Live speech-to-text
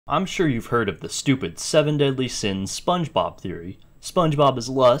I'm sure you've heard of the stupid 7 deadly sins SpongeBob theory. SpongeBob is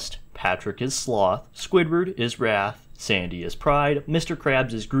lust, Patrick is sloth, Squidward is wrath, Sandy is pride, Mr.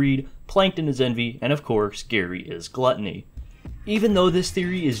 Krabs is greed, Plankton is envy, and of course, Gary is gluttony. Even though this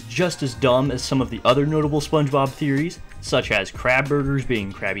theory is just as dumb as some of the other notable SpongeBob theories, such as crab burgers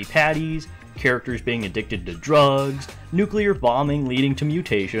being Krabby Patties, characters being addicted to drugs, nuclear bombing leading to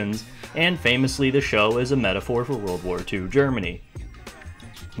mutations, and famously the show is a metaphor for World War II Germany.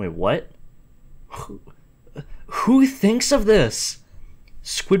 Wait, what? Who thinks of this?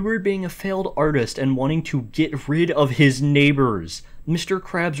 Squidward being a failed artist and wanting to get rid of his neighbors. Mr.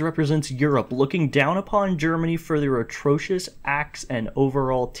 Krabs represents Europe, looking down upon Germany for their atrocious acts and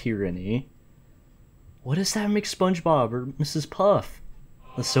overall tyranny. What does that make SpongeBob or Mrs. Puff?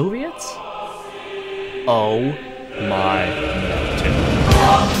 The Soviets? Oh my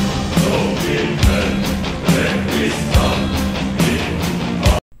god.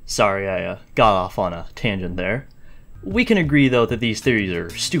 Sorry, I got off on a tangent there. We can agree though that these theories are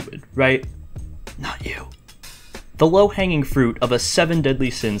stupid, right? Not you. The low-hanging fruit of a 7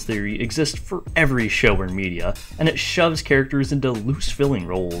 deadly sins theory exists for every show or media, and it shoves characters into loose-filling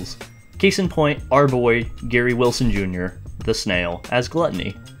roles. Case in point, our boy, Gary Wilson Jr., the Snail, as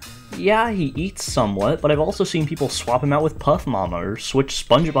Gluttony. Yeah, he eats somewhat, but I've also seen people swap him out with Puff Mama or switch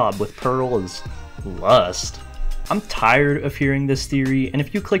SpongeBob with Pearl as Lust. I'm tired of hearing this theory, and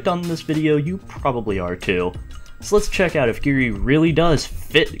if you clicked on this video, you probably are too. So let's check out if Gary really does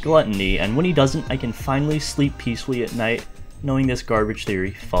fit Gluttony, and when he doesn't, I can finally sleep peacefully at night, knowing this garbage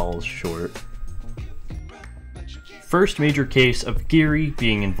theory falls short. First major case of Gary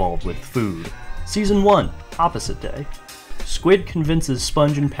being involved with food. Season 1, Opposite Day. Squid convinces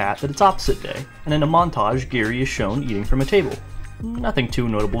Sponge and Pat that it's opposite day, and in a montage, Gary is shown eating from a table. Nothing too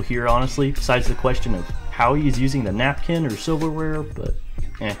notable here, honestly, besides the question of how he is using the napkin or silverware, but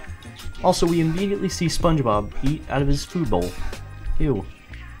eh. Also, we immediately see SpongeBob eat out of his food bowl. Ew.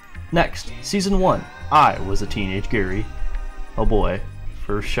 Next, Season 1, I Was a Teenage Gary. Oh boy,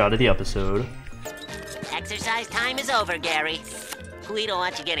 first shot of the episode. Exercise time is over, Gary. We don't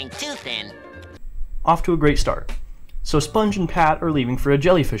want you getting too thin. Off to a great start. So Sponge and Pat are leaving for a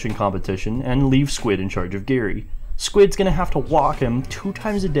jellyfishing competition and leave Squid in charge of Gary. Squid's gonna have to walk him 2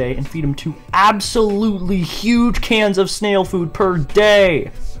 times a day and feed him 2 absolutely huge cans of snail food per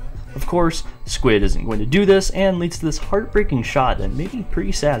day! Of course, Squid isn't going to do this and leads to this heartbreaking shot that made me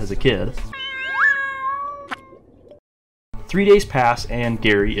pretty sad as a kid. 3 days pass and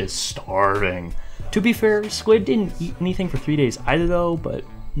Gary is starving. To be fair, Squid didn't eat anything for 3 days either though, but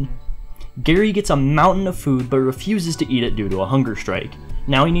Gary gets a mountain of food but refuses to eat it due to a hunger strike.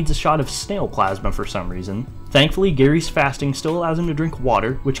 Now he needs a shot of snail plasma for some reason. Thankfully, Gary's fasting still allows him to drink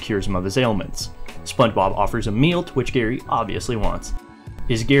water, which cures him of his ailments. SpongeBob offers a meal, to which Gary obviously wants.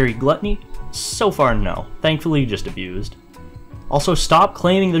 Is Gary gluttony? So far no, thankfully just abused. Also, stop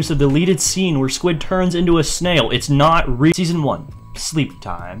claiming there's a deleted scene where Squid turns into a snail, it's not real. Season 1, Sleepy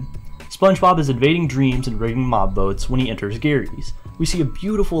Time. SpongeBob is invading dreams and rigging mob boats when he enters Gary's. We see a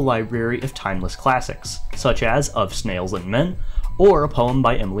beautiful library of timeless classics, such as Of Snails and Men, or a poem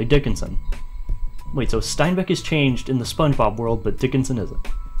by Emily Dickinson. Wait, so Steinbeck is changed in the SpongeBob world, but Dickinson isn't.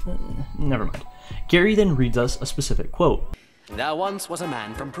 Never mind. Gary then reads us a specific quote. There once was a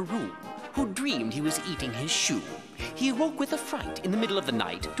man from Peru who dreamed he was eating his shoe. He awoke with a fright in the middle of the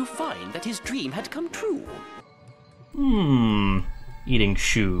night to find that his dream had come true. Eating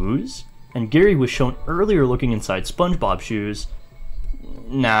shoes? And Gary was shown earlier looking inside SpongeBob's shoes.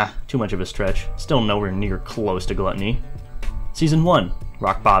 Nah, too much of a stretch. Still nowhere near close to gluttony. Season 1,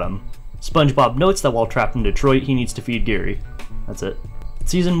 Rock Bottom. SpongeBob notes that while trapped in Detroit, he needs to feed Gary. That's it.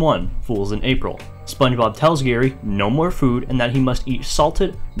 Season 1, Fools in April. SpongeBob tells Gary no more food and that he must eat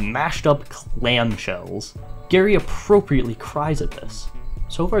salted, mashed up clam shells. Gary appropriately cries at this.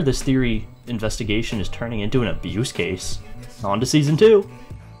 So far this theory investigation is turning into an abuse case. On to Season 2.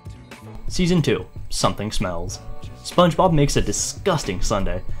 Season 2, Something Smells. SpongeBob makes a disgusting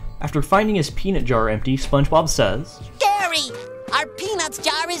sundae. After finding his peanut jar empty, SpongeBob says, Gary! Our peanuts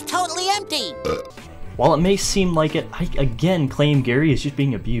jar is totally empty! While it may seem like it, I again claim Gary is just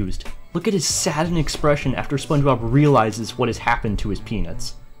being abused. Look at his saddened expression after SpongeBob realizes what has happened to his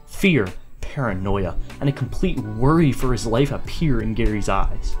peanuts. Fear, paranoia, and a complete worry for his life appear in Gary's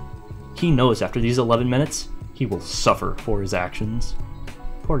eyes. He knows after these 11 minutes, he will suffer for his actions.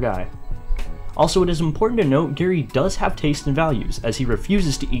 Poor guy. Also, it is important to note Gary does have taste and values, as he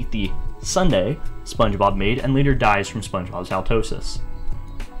refuses to eat the sundae SpongeBob made and later dies from SpongeBob's halitosis.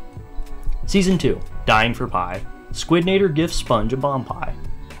 Season 2, Dying for Pie. Squidnator gives Sponge a bomb pie.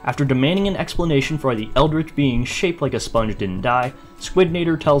 After demanding an explanation for why the eldritch being shaped like a sponge didn't die,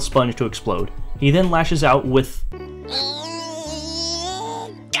 Squidnator tells Sponge to explode. He then lashes out with...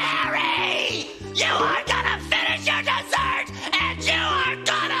 Gary! You are gonna finish your dessert, and you are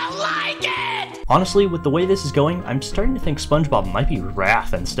gonna like it! Honestly, with the way this is going, I'm starting to think SpongeBob might be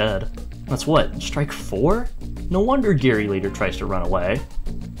Wrath instead. That's what, strike 4? No wonder Gary later tries to run away.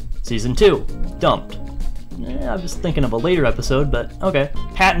 Season 2, Dumped. I was thinking of a later episode, but okay.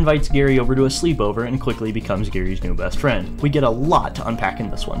 Pat invites Gary over to a sleepover and quickly becomes Gary's new best friend. We get a lot to unpack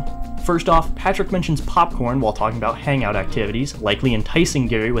in this one. First off, Patrick mentions popcorn while talking about hangout activities, likely enticing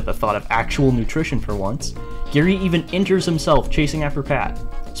Gary with the thought of actual nutrition for once. Gary even injures himself chasing after Pat.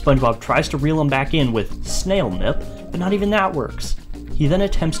 SpongeBob tries to reel him back in with Snail Nip, but not even that works. He then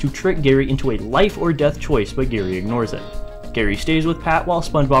attempts to trick Gary into a life or death choice, but Gary ignores it. Gary stays with Pat while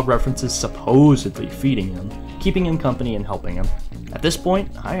SpongeBob references supposedly feeding him, keeping him company and helping him. At this point,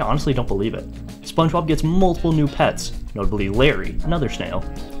 I honestly don't believe it. SpongeBob gets multiple new pets, notably Larry, another snail.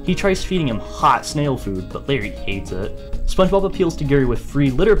 He tries feeding him hot snail food, but Larry hates it. SpongeBob appeals to Gary with free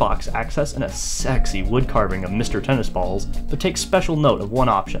litter box access and a sexy wood carving of Mr. Tennis Balls, but takes special note of one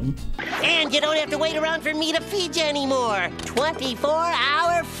option. And you don't have to wait around for me to feed you anymore!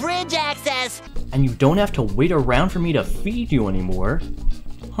 24-hour fridge access! And you don't have to wait around for me to feed you anymore?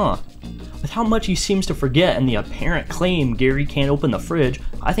 Huh. With how much he seems to forget and the apparent claim Gary can't open the fridge,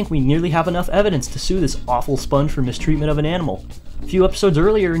 I think we nearly have enough evidence to sue this awful sponge for mistreatment of an animal. A few episodes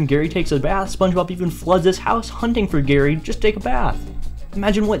earlier, when Gary takes a bath, SpongeBob even floods his house hunting for Gary just to take a bath.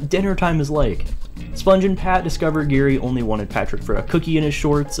 Imagine what dinner time is like. Sponge and Pat discover Gary only wanted Patrick for a cookie in his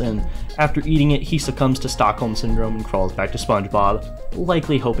shorts, and after eating it, he succumbs to Stockholm Syndrome and crawls back to SpongeBob,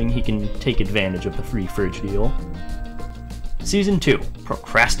 likely hoping he can take advantage of the free fridge deal. Season 2,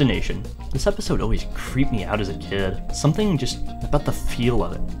 Procrastination. This episode always creeped me out as a kid. Something just about the feel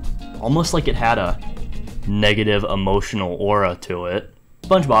of it. Almost like it had a negative emotional aura to it.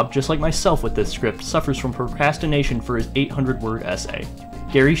 SpongeBob, just like myself with this script, suffers from procrastination for his 800-word essay.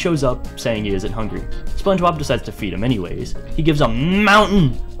 Gary shows up, saying he isn't hungry. SpongeBob decides to feed him anyways. He gives a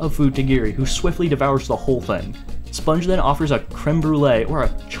mountain of food to Gary, who swiftly devours the whole thing. Sponge then offers a creme brulee or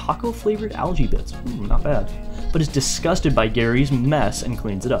a choco-flavored algae bits, not bad, but is disgusted by Gary's mess and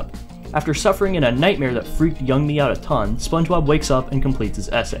cleans it up. After suffering in a nightmare that freaked young me out a ton, SpongeBob wakes up and completes his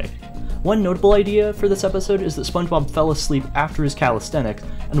essay. One notable idea for this episode is that SpongeBob fell asleep after his calisthenics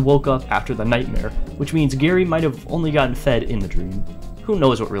and woke up after the nightmare, which means Gary might have only gotten fed in the dream. Who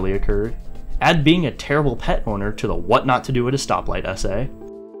knows what really occurred? Add being a terrible pet owner to the what not to do at a stoplight essay.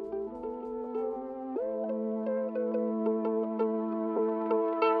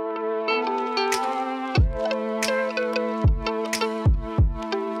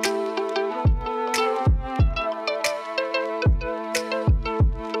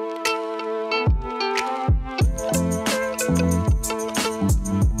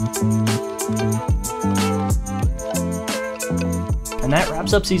 And that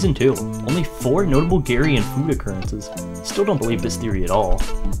wraps up Season 2. Only 4 notable Gary and food occurrences. Still don't believe this theory at all.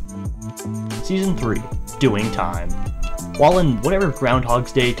 Season 3, Doing Time. While in whatever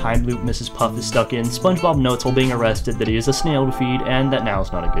Groundhog's Day time loop Mrs. Puff is stuck in, SpongeBob notes while being arrested that he is a snail to feed and that now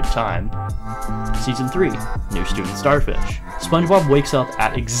is not a good time. Season 3, New Student Starfish. SpongeBob wakes up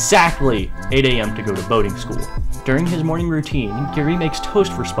at exactly 8 AM to go to boating school. During his morning routine, Gary makes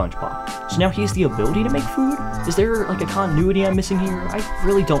toast for SpongeBob. So now he has the ability to make food? Is there like a continuity I'm missing here? I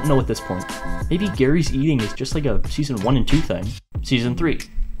really don't know at this point. Maybe Gary's eating is just like a Season 1 and 2 thing. Season 3,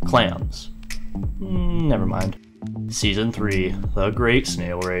 Clams. Never mind. Season 3, The Great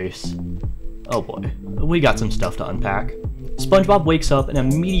Snail Race. Oh boy, we got some stuff to unpack. SpongeBob wakes up and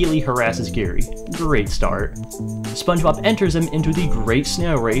immediately harasses Gary. Great start. SpongeBob enters him into the Great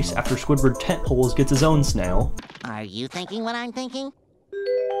Snail Race after Squidward Tentholes gets his own snail. Are you thinking what I'm thinking?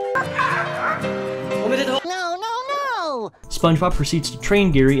 No! SpongeBob proceeds to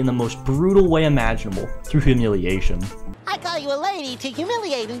train Gary in the most brutal way imaginable, through humiliation. I call you a lady to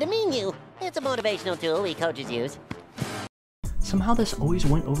humiliate and demean you. It's a motivational tool we coaches use. Somehow this always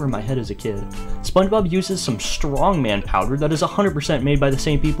went over my head as a kid. SpongeBob uses some strongman powder that is 100% made by the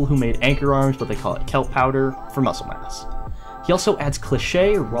same people who made Anchor Arms, but they call it kelp powder, for muscle mass. He also adds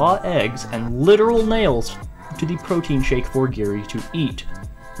cliché raw eggs and literal nails to the protein shake for Gary to eat.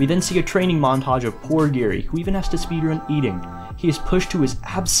 We then see a training montage of poor Gary, who even has to speedrun eating. He is pushed to his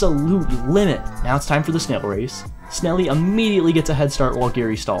absolute limit. Now it's time for the snail race. Snelly immediately gets a head start while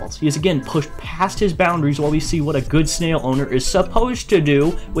Gary stalls. He is again pushed past his boundaries while we see what a good snail owner is supposed to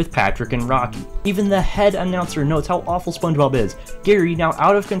do with Patrick and Rocky. Even the head announcer notes how awful SpongeBob is. Gary, now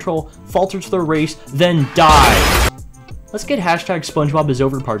out of control, falters the race, then dies. Let's get hashtag SpongeBob is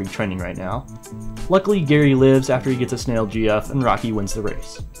over party trending right now. Luckily, Gary lives after he gets a Snail GF and Rocky wins the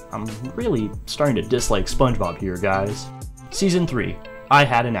race. I'm really starting to dislike SpongeBob here, guys. Season 3, I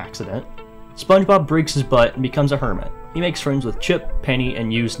Had an Accident. SpongeBob breaks his butt and becomes a hermit. He makes friends with Chip, Penny,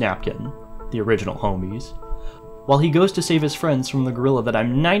 and Used Napkin, the original homies. While he goes to save his friends from the gorilla that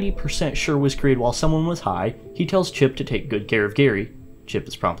I'm 90% sure was created while someone was high, he tells Chip to take good care of Gary. Chip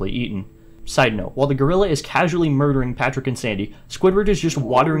is promptly eaten. Side note, while the gorilla is casually murdering Patrick and Sandy, Squidward is just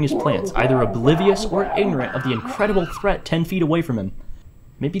watering his plants, either oblivious or ignorant of the incredible threat 10 feet away from him.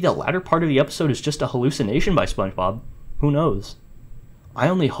 Maybe the latter part of the episode is just a hallucination by SpongeBob. Who knows? I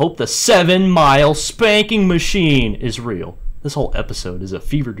only hope the 7-mile spanking machine is real. This whole episode is a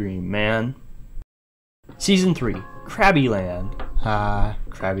fever dream, man. Season 3, Krabby Land. Ah,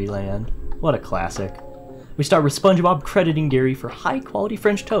 Krabby Land. What a classic. We start with SpongeBob crediting Gary for high-quality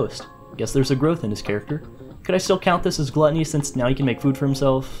French toast. Guess there's a growth in his character. Could I still count this as gluttony since now he can make food for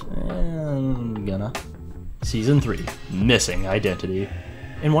himself? I'm gonna. Season 3, Missing Identity.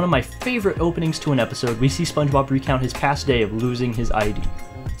 In one of my favorite openings to an episode, we see SpongeBob recount his past day of losing his ID.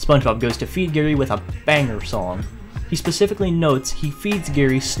 SpongeBob goes to feed Gary with a banger song. He specifically notes he feeds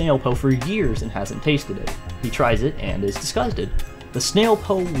Gary Snail Po for years and hasn't tasted it. He tries it and is disgusted. The Snail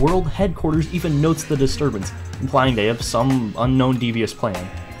Po World Headquarters even notes the disturbance, implying they have some unknown devious plan.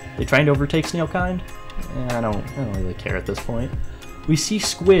 They trying to overtake Snailkind? I don't really care at this point. We see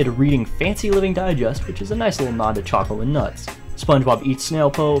Squid reading Fancy Living Digest, which is a nice little nod to chocolate and nuts. SpongeBob eats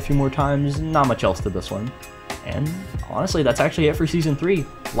Snail Po a few more times, not much else to this one. And honestly, that's actually it for Season 3.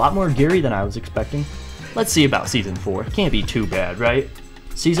 A lot more Gary than I was expecting. Let's see about Season 4. It can't be too bad, right?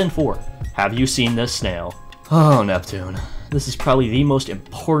 Season 4. Have you seen this snail? Oh, Neptune. This is probably the most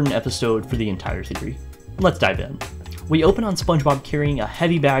important episode for the entire series. Let's dive in. We open on SpongeBob carrying a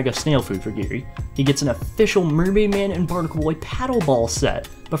heavy bag of snail food for Gary. He gets an official Mermaid Man and Barnacle Boy paddle ball set,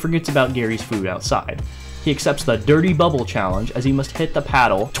 but forgets about Gary's food outside. He accepts the Dirty Bubble Challenge as he must hit the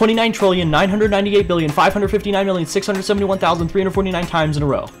paddle 29,998,559,671,349 times in a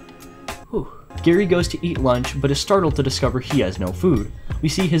row. Whew. Gary goes to eat lunch, but is startled to discover he has no food. We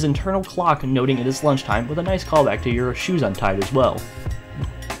see his internal clock noting it is lunchtime with a nice callback to your shoes untied as well.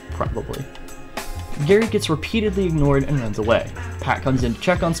 Probably. Gary gets repeatedly ignored and runs away. Pat comes in to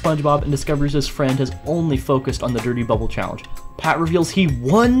check on SpongeBob and discovers his friend has only focused on the Dirty Bubble Challenge. Pat reveals he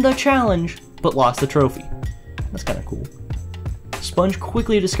won the challenge, but lost the trophy. That's kinda cool. Sponge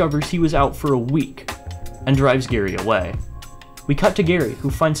quickly discovers he was out for a week, and drives Gary away. We cut to Gary, who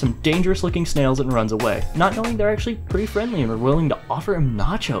finds some dangerous looking snails and runs away, not knowing they're actually pretty friendly and are willing to offer him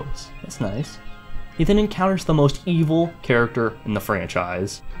nachos. That's nice. He then encounters the most evil character in the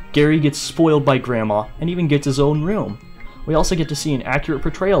franchise. Gary gets spoiled by Grandma, and even gets his own room. We also get to see an accurate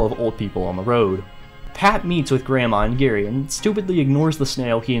portrayal of old people on the road. Pat meets with Grandma and Gary, and stupidly ignores the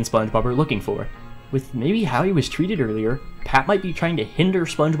snail he and SpongeBob are looking for. With maybe how he was treated earlier, Pat might be trying to hinder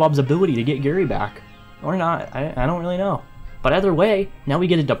SpongeBob's ability to get Gary back. Or not, I don't really know. But either way, now we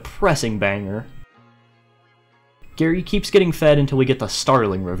get a depressing banger. Gary keeps getting fed until we get the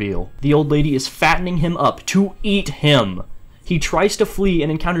startling reveal. The old lady is fattening him up to eat him. He tries to flee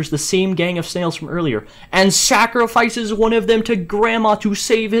and encounters the same gang of snails from earlier, and sacrifices one of them to Grandma to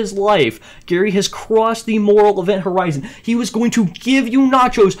save his life. Gary has crossed the moral event horizon. He was going to give you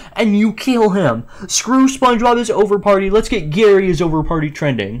nachos, and you kill him. Screw SpongeBob is over party, let's get Gary is over party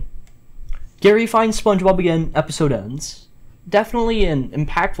trending. Gary finds SpongeBob again, episode ends. Definitely an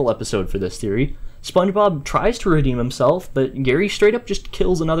impactful episode for this theory. SpongeBob tries to redeem himself, but Gary straight up just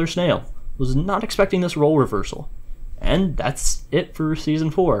kills another snail. Was not expecting this role reversal. And that's it for Season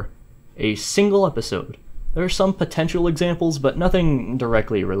 4. A single episode. There are some potential examples, but nothing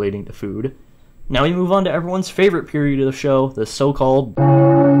directly relating to food. Now we move on to everyone's favorite period of the show, the so-called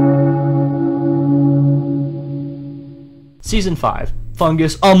Season 5.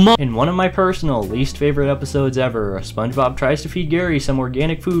 Fungus Among. In one of my personal least favorite episodes ever, SpongeBob tries to feed Gary some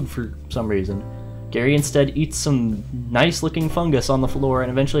organic food for some reason. Gary instead eats some nice looking fungus on the floor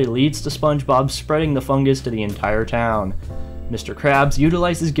and eventually leads to SpongeBob spreading the fungus to the entire town. Mr. Krabs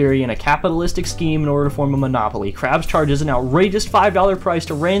utilizes Gary in a capitalistic scheme in order to form a monopoly. Krabs charges an outrageous $5 price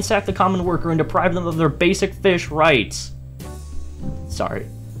to ransack the common worker and deprive them of their basic fish rights. Sorry.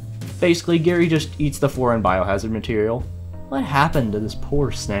 Basically, Gary just eats the foreign biohazard material. What happened to this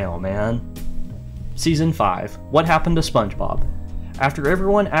poor snail, man? Season 5. What happened to SpongeBob? After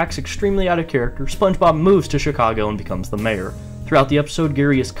everyone acts extremely out of character, SpongeBob moves to Chicago and becomes the mayor. Throughout the episode,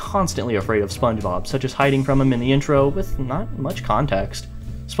 Gary is constantly afraid of SpongeBob, such as hiding from him in the intro with not much context.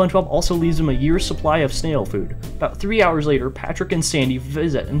 SpongeBob also leaves him a year's supply of snail food. About 3 hours later, Patrick and Sandy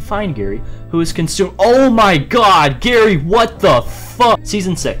visit and find Gary, who is consumed— Oh my god, Gary, what the fuck?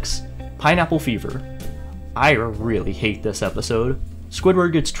 Season 6, Pineapple Fever. I really hate this episode.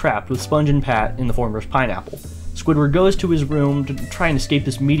 Squidward gets trapped with Sponge and Pat in the form of pineapple. Squidward goes to his room to try and escape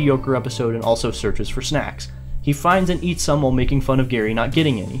this mediocre episode and also searches for snacks. He finds and eats some while making fun of Gary not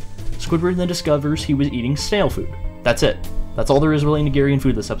getting any. Squidward then discovers he was eating snail food. That's it. That's all there is relating to Gary and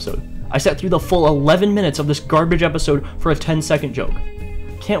food this episode. I sat through the full 11 minutes of this garbage episode for a 10-second joke.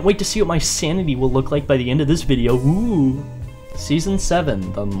 Can't wait to see what my sanity will look like by the end of this video. Ooh. Season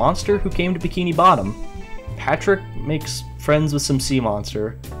 7, The Monster Who Came to Bikini Bottom. Patrick makes friends with some sea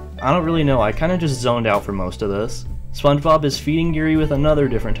monster. I don't really know, I kinda just zoned out for most of this. SpongeBob is feeding Gary with another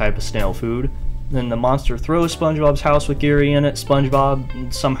different type of snail food. Then the monster throws SpongeBob's house with Gary in it.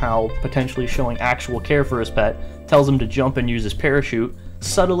 SpongeBob, somehow potentially showing actual care for his pet, tells him to jump and use his parachute,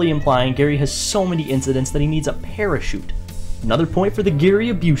 subtly implying Gary has so many incidents that he needs a parachute. Another point for the Gary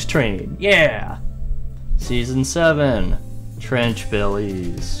abuse train. Yeah! Season 7, Trench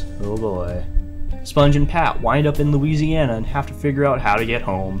Billies. Oh boy. Sponge and Pat wind up in Louisiana and have to figure out how to get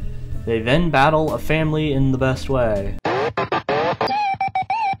home. They then battle a family in the best way.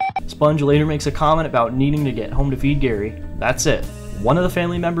 Sponge later makes a comment about needing to get home to feed Gary. That's it. One of the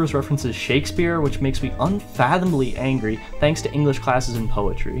family members references Shakespeare, which makes me unfathomably angry thanks to English classes and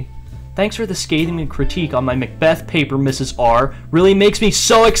poetry. Thanks for the scathing critique on my Macbeth paper, Mrs. R. Really makes me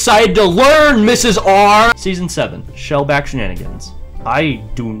so excited to learn, Mrs. R! Season 7, Shellback Shenanigans. I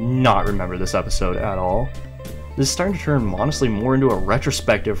do not remember this episode at all. This is starting to turn honestly more into a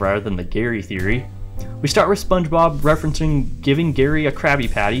retrospective rather than the Gary theory. We start with SpongeBob referencing giving Gary a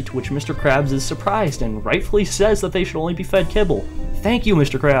Krabby Patty, to which Mr. Krabs is surprised and rightfully says that they should only be fed kibble. Thank you,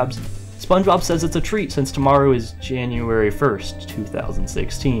 Mr. Krabs. SpongeBob says it's a treat since tomorrow is January 1st,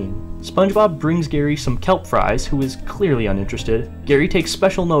 2016. SpongeBob brings Gary some kelp fries, who is clearly uninterested. Gary takes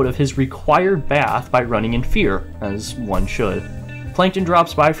special note of his required bath by running in fear, as one should. Plankton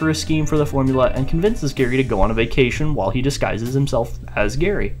drops by for a scheme for the formula and convinces Gary to go on a vacation while he disguises himself as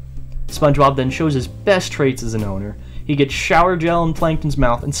Gary. SpongeBob then shows his best traits as an owner. He gets shower gel in Plankton's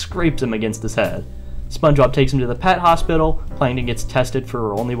mouth and scrapes him against his head. SpongeBob takes him to the pet hospital. Plankton gets tested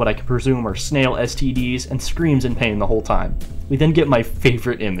for only what I can presume are snail STDs and screams in pain the whole time. We then get my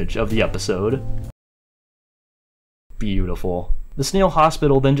favorite image of the episode. Beautiful. The snail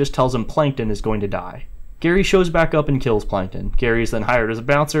hospital then just tells him Plankton is going to die. Gary shows back up and kills Plankton. Gary is then hired as a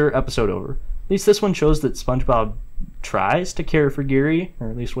bouncer, episode over. At least this one shows that SpongeBob tries to care for Gary, or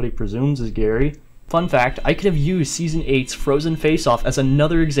at least what he presumes is Gary. Fun fact, I could have used Season 8's Frozen Face-Off as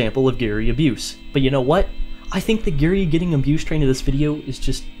another example of Gary abuse. But you know what? I think the Gary getting abuse train of this video is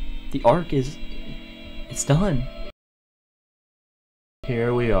just... the arc is... it's done.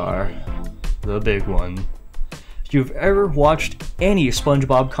 Here we are. The big one. If you've ever watched any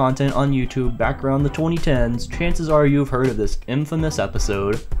SpongeBob content on YouTube back around the 2010s, chances are you've heard of this infamous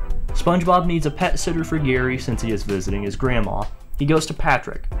episode. SpongeBob needs a pet sitter for Gary since he is visiting his grandma. He goes to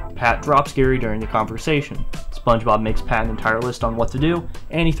Patrick. Pat drops Gary during the conversation. SpongeBob makes Pat an entire list on what to do,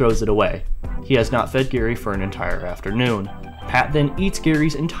 and he throws it away. He has not fed Gary for an entire afternoon. Pat then eats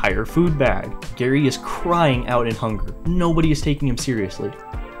Gary's entire food bag. Gary is crying out in hunger. Nobody is taking him seriously.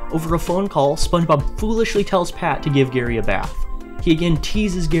 Over a phone call, SpongeBob foolishly tells Pat to give Gary a bath. He again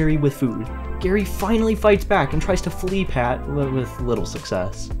teases Gary with food. Gary finally fights back and tries to flee Pat, with little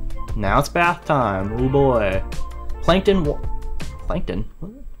success. Now it's bath time, oh boy. Plankton?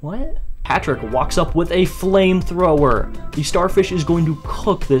 What? Patrick walks up with a flamethrower. The starfish is going to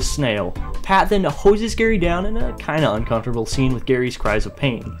cook this snail. Pat then hoses Gary down in a kinda uncomfortable scene with Gary's cries of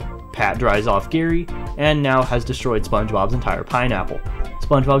pain. Pat dries off Gary, and now has destroyed SpongeBob's entire pineapple.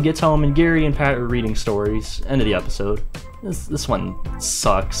 SpongeBob gets home and Gary and Pat are reading stories. End of the episode. This one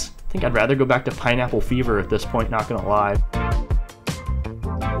sucks. I think I'd rather go back to Pineapple Fever at this point, not gonna lie.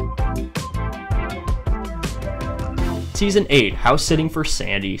 Season 8, House Sitting for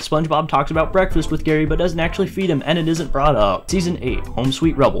Sandy. SpongeBob talks about breakfast with Gary but doesn't actually feed him and it isn't brought up. Season 8, Home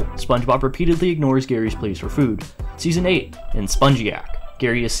Sweet Rebel. SpongeBob repeatedly ignores Gary's pleas for food. Season 8, in Spongiac.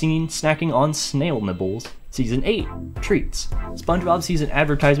 Gary is seen snacking on snail nibbles. Season 8, Treats. SpongeBob sees an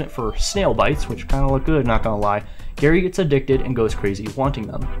advertisement for snail bites, which kind of look good, not gonna lie. Gary gets addicted and goes crazy wanting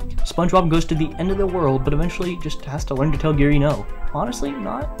them. SpongeBob goes to the end of the world, but eventually just has to learn to tell Gary no. Honestly,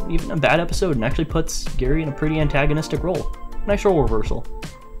 not even a bad episode and actually puts Gary in a pretty antagonistic role. Nice role reversal.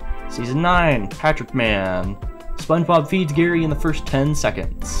 Season 9, Patrick Man. SpongeBob feeds Gary in the first 10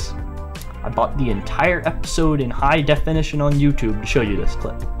 seconds. I bought the entire episode in high definition on YouTube to show you this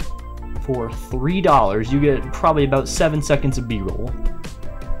clip. For $3, you get probably about 7 seconds of B-roll.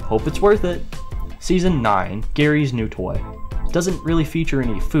 Hope it's worth it. Season 9, Gary's new toy. Doesn't really feature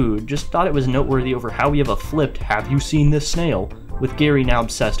any food, just thought it was noteworthy over how we have a flipped "have you seen this snail?" with Gary now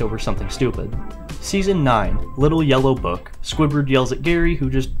obsessed over something stupid. Season 9, Little Yellow Book. Squidward yells at Gary, who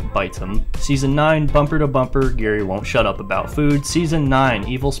just bites him. Season 9, Bumper to Bumper. Gary won't shut up about food. Season 9,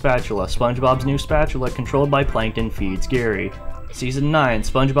 Evil Spatula. SpongeBob's new spatula, controlled by Plankton, feeds Gary. Season 9,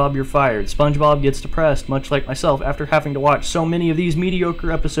 SpongeBob You're Fired. SpongeBob gets depressed, much like myself, after having to watch so many of these mediocre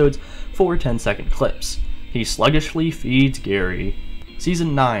episodes for 10-second clips. He sluggishly feeds Gary.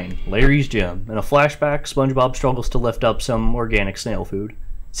 Season 9, Larry's Gym. In a flashback, SpongeBob struggles to lift up some organic snail food.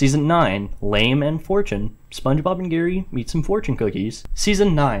 Season 9, Lame and Fortune. SpongeBob and Gary eat some fortune cookies.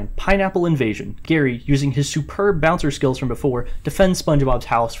 Season 9, Pineapple Invasion. Gary, using his superb bouncer skills from before, defends SpongeBob's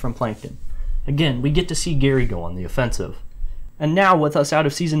house from Plankton. Again, we get to see Gary go on the offensive. And now, with us out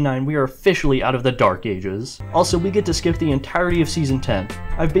of Season 9, we are officially out of the Dark Ages. Also, we get to skip the entirety of Season 10.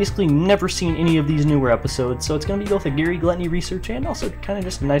 I've basically never seen any of these newer episodes, so it's going to be both a Gary Gluttony research and also kind of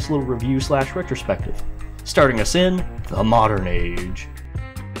just a nice little review/retrospective. Starting us in, the Modern Age.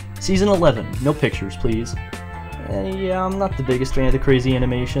 Season 11, no pictures, please. Yeah, I'm not the biggest fan of the crazy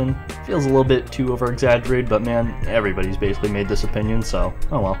animation. Feels a little bit too over-exaggerated, but man, everybody's basically made this opinion, so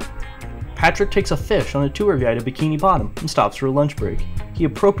oh well. Patrick takes a fish on a tour guide to Bikini Bottom and stops for a lunch break. He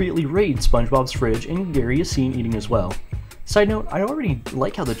appropriately raids SpongeBob's fridge, and Gary is seen eating as well. Side note, I already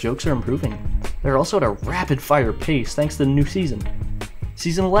like how the jokes are improving. They're also at a rapid-fire pace thanks to the new season.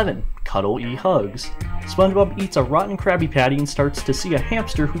 Season 11, Cuddle Eat Hugs. SpongeBob eats a rotten Krabby Patty and starts to see a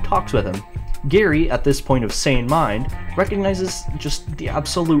hamster who talks with him. Gary, at this point of sane mind, recognizes just the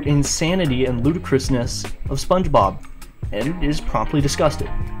absolute insanity and ludicrousness of SpongeBob, and is promptly disgusted.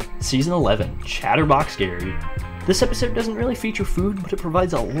 Season 11, Chatterbox Gary. This episode doesn't really feature food, but it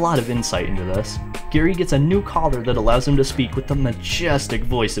provides a lot of insight into this. Gary gets a new collar that allows him to speak with the majestic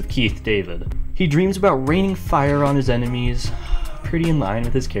voice of Keith David. He dreams about raining fire on his enemies, pretty in line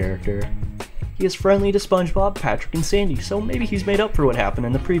with his character. He is friendly to SpongeBob, Patrick, and Sandy, so maybe he's made up for what happened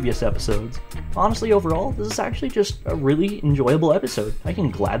in the previous episodes. Honestly, overall, this is actually just a really enjoyable episode. I can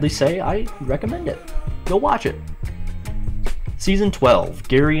gladly say I recommend it. Go watch it. Season 12,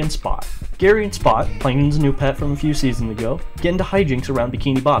 Gary and Spot. Gary and Spot, Plankton's new pet from a few seasons ago, get into hijinks around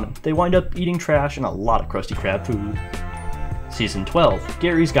Bikini Bottom. They wind up eating trash and a lot of Krusty Krab food. Season 12,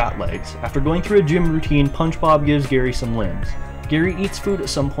 Gary's Got Legs. After going through a gym routine, SpongeBob gives Gary some limbs. Gary eats food at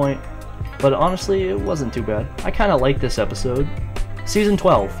some point, but honestly, it wasn't too bad. I kinda like this episode. Season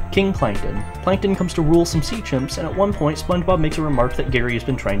 12, King Plankton. Plankton comes to rule some sea chimps, and at one point, SpongeBob makes a remark that Gary has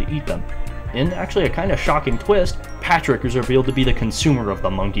been trying to eat them. In actually a kinda shocking twist, Patrick is revealed to be the consumer of the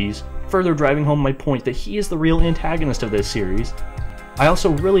monkeys, further driving home my point that he is the real antagonist of this series. I also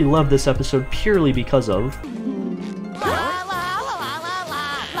really love this episode purely because of...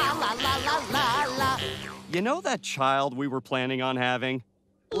 You know that child we were planning on having?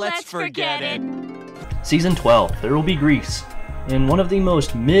 Let's forget it. Season 12, There Will Be Grease. In one of the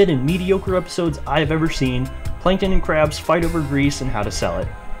most mid and mediocre episodes I've ever seen, Plankton and Krabs fight over grease and how to sell it.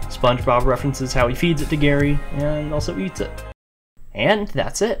 SpongeBob references how he feeds it to Gary, and also eats it. And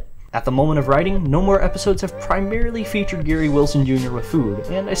that's it. At the moment of writing, no more episodes have primarily featured Gary Wilson Jr. with food,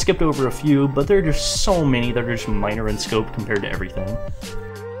 and I skipped over a few, but there are just so many that are just minor in scope compared to everything.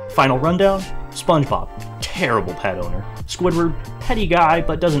 Final rundown, SpongeBob, terrible pet owner. Squidward, petty guy,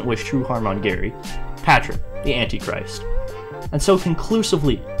 but doesn't wish true harm on Gary. Patrick, the Antichrist. And so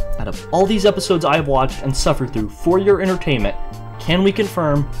conclusively, out of all these episodes I have watched and suffered through for your entertainment, can we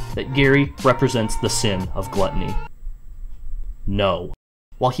confirm that Gary represents the sin of gluttony? No.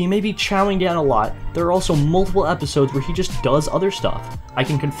 While he may be chowing down a lot, there are also multiple episodes where he just does other stuff. I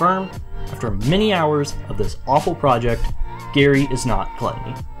can confirm, after many hours of this awful project, Gary is not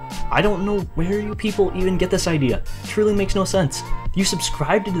gluttony. I don't know where you people even get this idea. It truly makes no sense. If you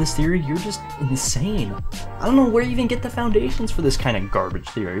subscribe to this theory, you're just insane. I don't know where you even get the foundations for this kind of garbage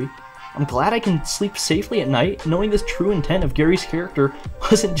theory. I'm glad I can sleep safely at night, knowing this true intent of Gary's character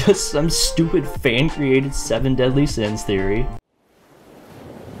wasn't just some stupid fan-created 7 Deadly Sins theory.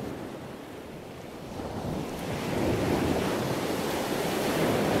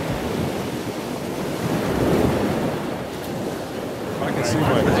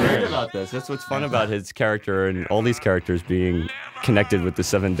 About this. That's what's fun about his character and all these characters being connected with the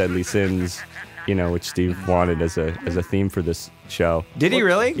 7 Deadly Sins, you know, which Steve wanted as a theme for this show. Did he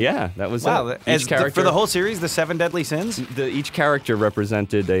really? Yeah, that was wow. For the whole series, the 7 Deadly Sins? Each character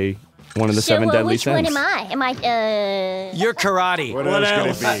represented one of the 7 Deadly Sins. Which one am I? Am I, You're karate. What else could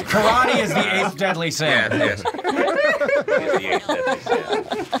it be? Karate is the 8th deadly sin. Yes. It's the 8th deadly sin.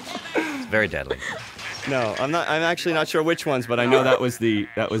 It's very deadly. No, I'm not. I'm actually not sure which ones, but I know that was the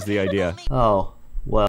idea. Oh.